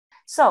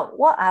So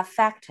what are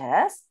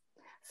factors?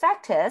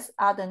 Factors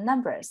are the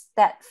numbers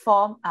that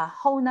form a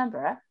whole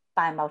number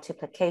by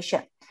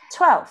multiplication.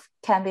 12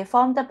 can be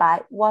formed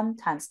by 1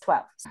 times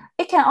 12.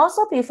 It can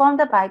also be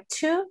formed by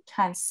 2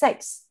 times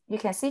 6. You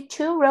can see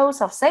 2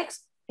 rows of 6.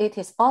 It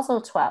is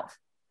also 12.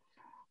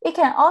 It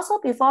can also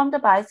be formed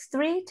by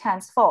 3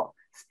 times 4.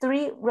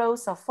 3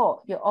 rows of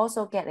 4. You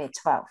also get a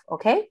 12,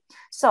 okay?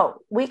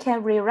 So we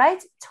can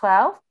rewrite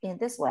 12 in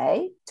this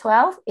way.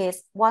 12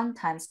 is 1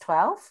 times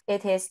 12.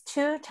 It is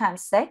 2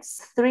 times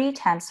 6, 3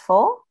 times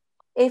 4.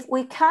 If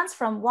we count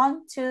from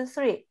 1 to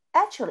 3,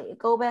 actually it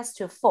goes back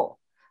to 4.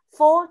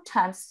 4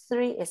 times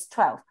 3 is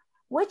 12,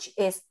 which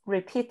is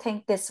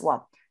repeating this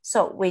one.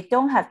 So we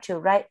don't have to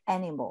write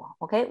anymore,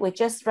 okay? We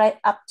just write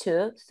up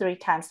to 3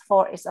 times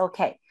 4 is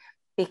okay.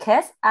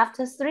 Because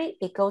after 3,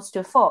 it goes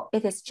to 4.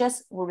 It is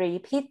just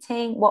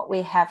repeating what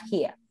we have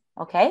here,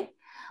 okay?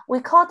 We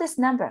call this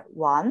number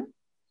 1,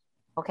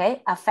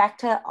 okay, a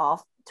factor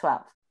of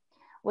 12.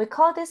 We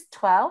call this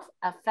 12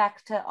 a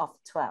factor of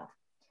 12.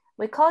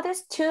 We call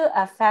this 2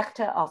 a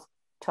factor of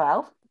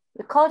 12.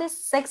 We call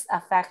this 6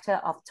 a factor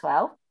of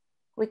 12.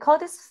 We call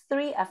this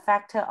 3 a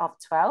factor of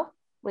 12.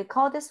 We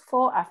call this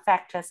 4 a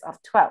factors of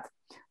 12.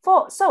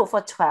 So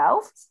for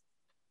 12,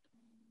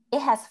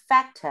 it has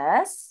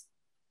factors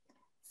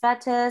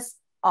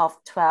of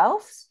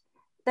 12.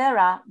 There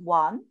are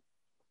 1,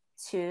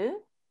 2,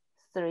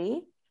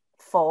 3,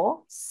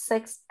 4,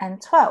 6,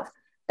 and 12.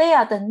 They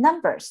are the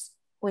numbers.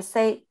 We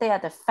say they are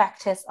the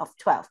factors of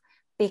 12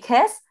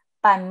 because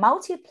by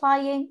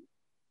multiplying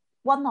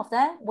one of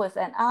them with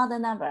another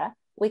number,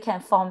 we can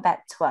form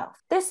back 12.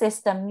 This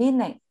is the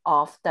meaning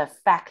of the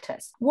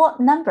factors. What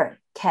number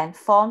can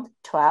form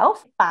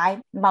 12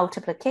 by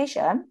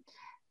multiplication?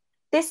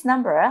 This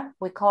number,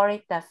 we call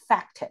it the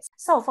factors.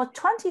 So for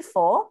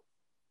 24,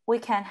 we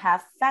can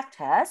have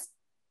factors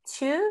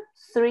 2,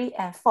 3,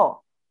 and 4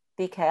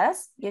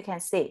 because you can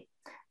see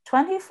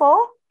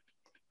 24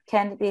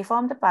 can be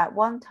formed by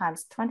 1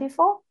 times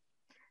 24,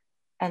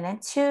 and then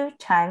 2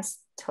 times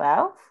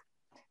 12,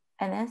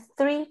 and then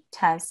 3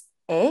 times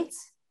 8,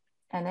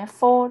 and then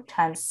 4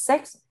 times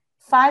 6.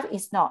 5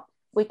 is not.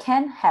 We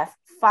can have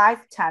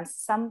 5 times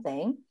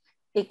something.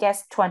 It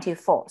gets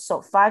 24.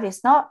 So 5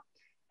 is not.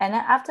 And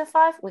then after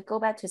 5, we go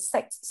back to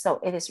 6. So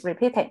it is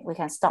repeating. We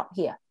can stop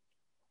here.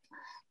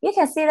 You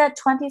can see that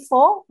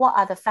 24, what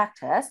are the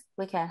factors?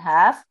 We can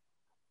have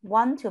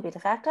 1 to be the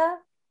factor,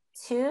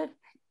 2,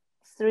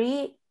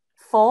 3,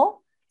 4,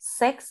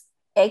 6,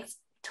 8,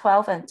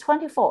 12, and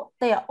 24.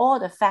 They are all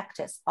the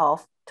factors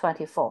of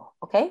 24,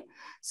 okay?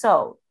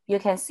 So you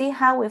can see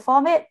how we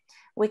form it.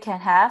 We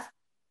can have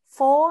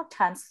 4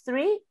 times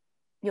 3,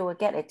 you will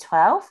get a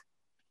 12,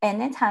 and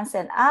then times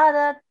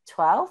another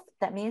 12,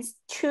 that means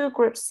 2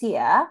 groups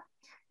here,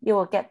 you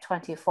will get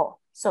 24.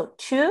 So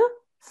 2,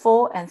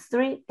 4, and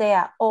 3, they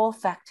are all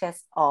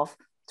factors of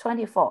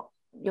 24.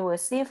 You will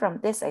see from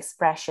this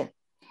expression.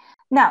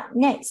 Now,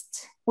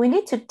 next, we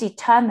need to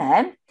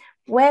determine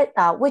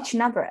which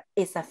number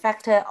is a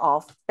factor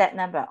of that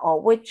number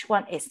or which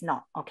one is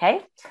not,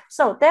 okay?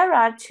 So there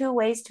are 2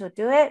 ways to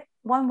do it.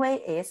 One way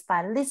is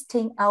by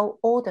listing out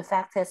all the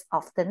factors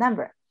of the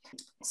number.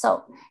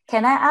 So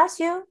can I ask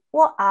you,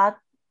 what are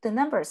the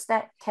numbers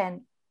that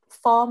can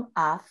form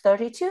a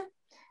 32?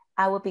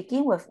 I will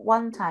begin with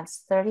 1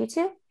 times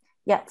 32.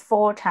 Yeah,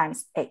 4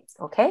 times 8,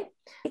 okay?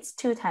 It's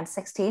 2 times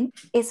 16.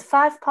 Is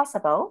 5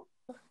 possible?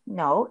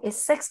 No. Is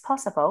 6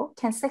 possible?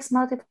 Can 6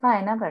 multiply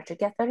a number to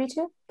get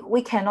 32?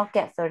 We cannot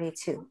get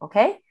 32,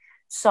 okay?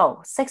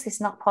 So 6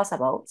 is not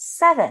possible.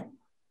 7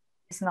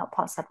 is not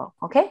possible,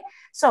 okay?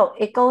 So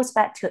it goes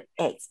back to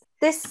 8.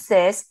 This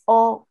is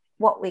all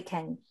what we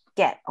can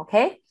get,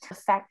 okay? The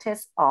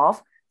factors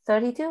of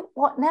 32,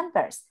 what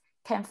numbers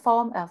can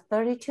form a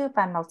 32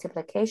 by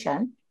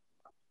multiplication?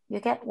 You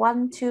get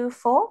 1, 2,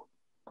 4.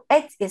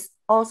 8 is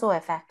also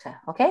a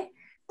factor, okay?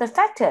 The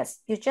factors,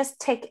 you just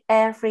take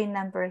every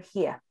number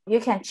here. You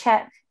can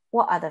check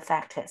what are the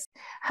factors.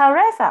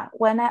 However,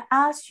 when I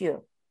ask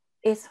you,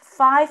 is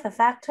 5 a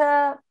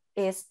factor?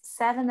 Is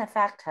 7 a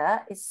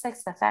factor? Is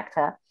 6 a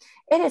factor?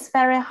 It is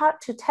very hard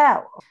to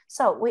tell.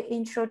 So we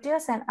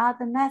introduce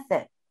another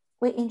method.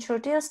 We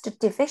introduce the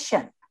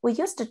division. We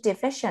use the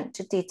division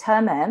to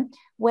determine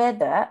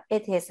whether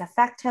it is a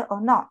factor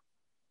or not.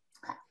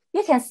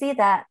 You can see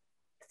that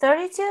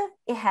 32,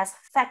 it has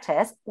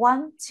factors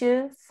 1,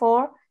 2,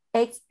 4,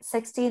 8,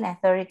 16, and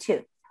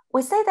 32.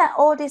 We say that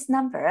all these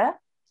numbers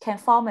can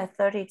form a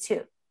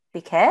 32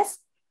 because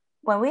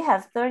when we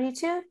have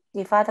 32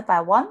 divided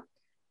by 1,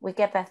 we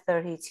get back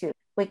 32.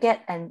 We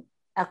get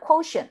a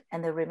quotient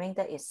and the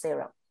remainder is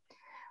 0.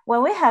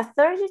 When we have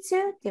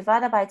 32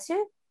 divided by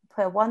 2,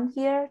 put 1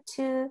 here,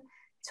 2,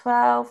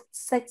 12,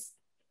 6,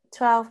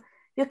 12,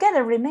 you get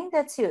a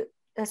remainder to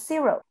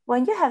 0.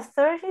 When you have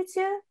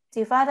 32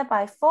 divided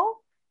by 4,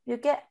 you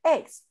get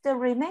 8. The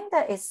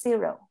remainder is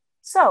 0.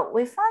 So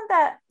we found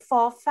that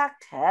for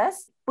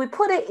factors, we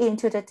put it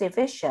into the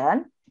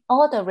division,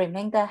 all the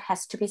remainder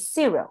has to be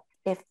 0.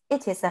 If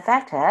it is a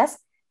factors,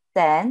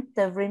 then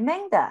the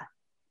remainder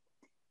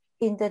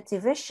in the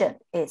division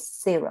is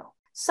 0.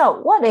 So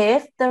what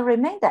if the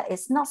remainder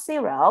is not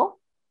 0?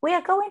 We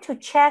are going to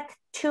check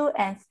 2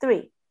 and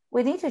 3.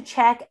 We need to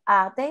check,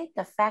 are they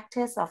the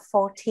factors of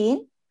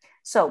 14?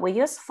 So we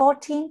use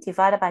 14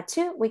 divided by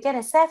 2, we get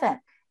a 7.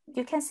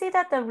 You can see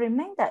that the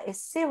remainder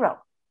is 0.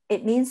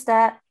 It means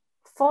that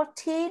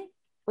 14,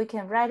 we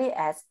can write it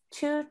as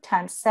 2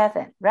 times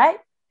 7, right?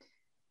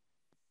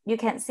 You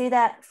can see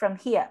that from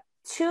here,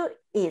 2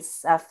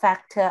 is a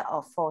factor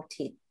of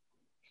 14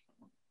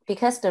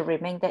 because the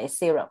remainder is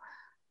 0.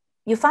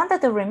 You found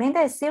that the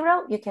remainder is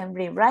 0, you can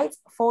rewrite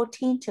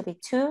 14 to be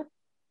 2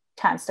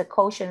 times the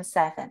quotient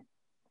 7.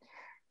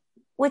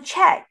 We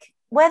check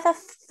whether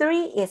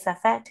 3 is a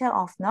factor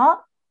or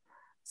not.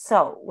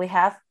 So we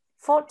have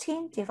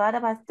 14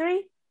 divided by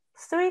 3.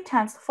 3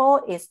 times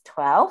 4 is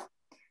 12.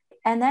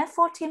 And then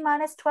 14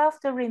 minus 12,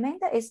 the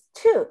remainder is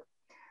 2.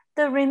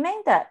 The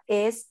remainder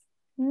is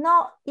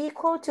not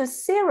equal to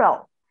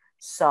 0.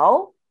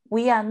 So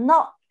we are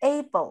not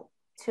able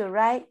to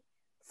write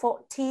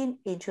 14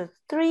 into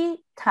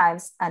 3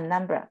 times a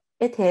number.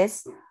 It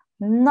is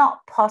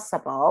not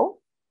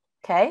possible,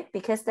 okay,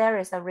 because there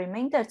is a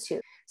remainder 2.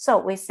 So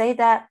we say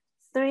that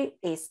 3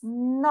 is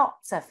not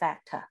a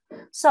factor.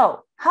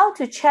 So how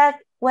to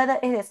check whether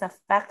it is a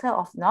factor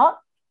or not?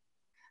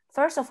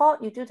 First of all,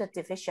 you do the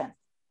division.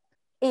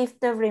 If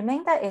the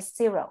remainder is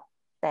 0,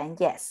 then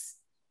yes.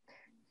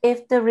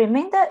 If the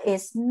remainder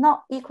is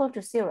not equal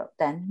to 0,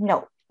 then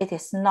no, it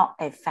is not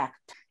a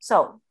factor.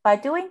 So by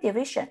doing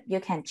division, you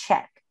can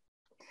check.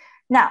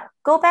 Now,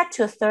 go back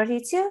to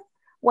 32.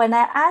 When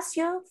I ask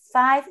you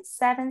 5,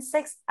 7,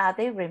 6, are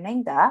they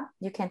remainder?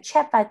 You can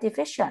check by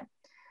division.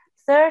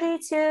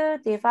 32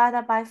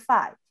 divided by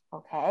 5,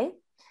 okay?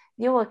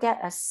 You will get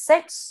a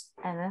 6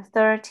 and then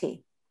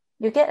 30.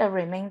 You get a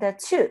remainder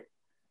 2,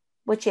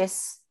 which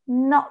is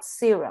not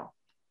 0.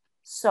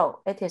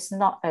 So it is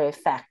not a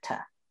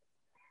factor.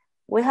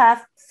 We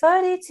have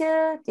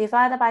 32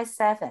 divided by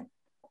 7.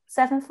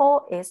 7,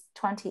 4 is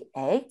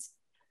 28.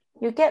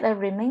 You get a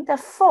remainder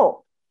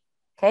 4.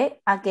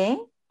 Okay,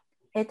 again,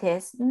 it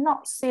is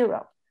not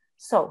 0.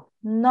 So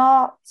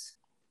not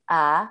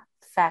a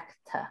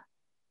factor.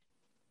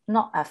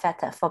 Not a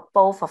factor for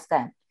both of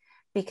them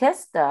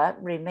because the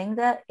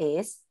remainder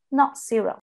is not 0.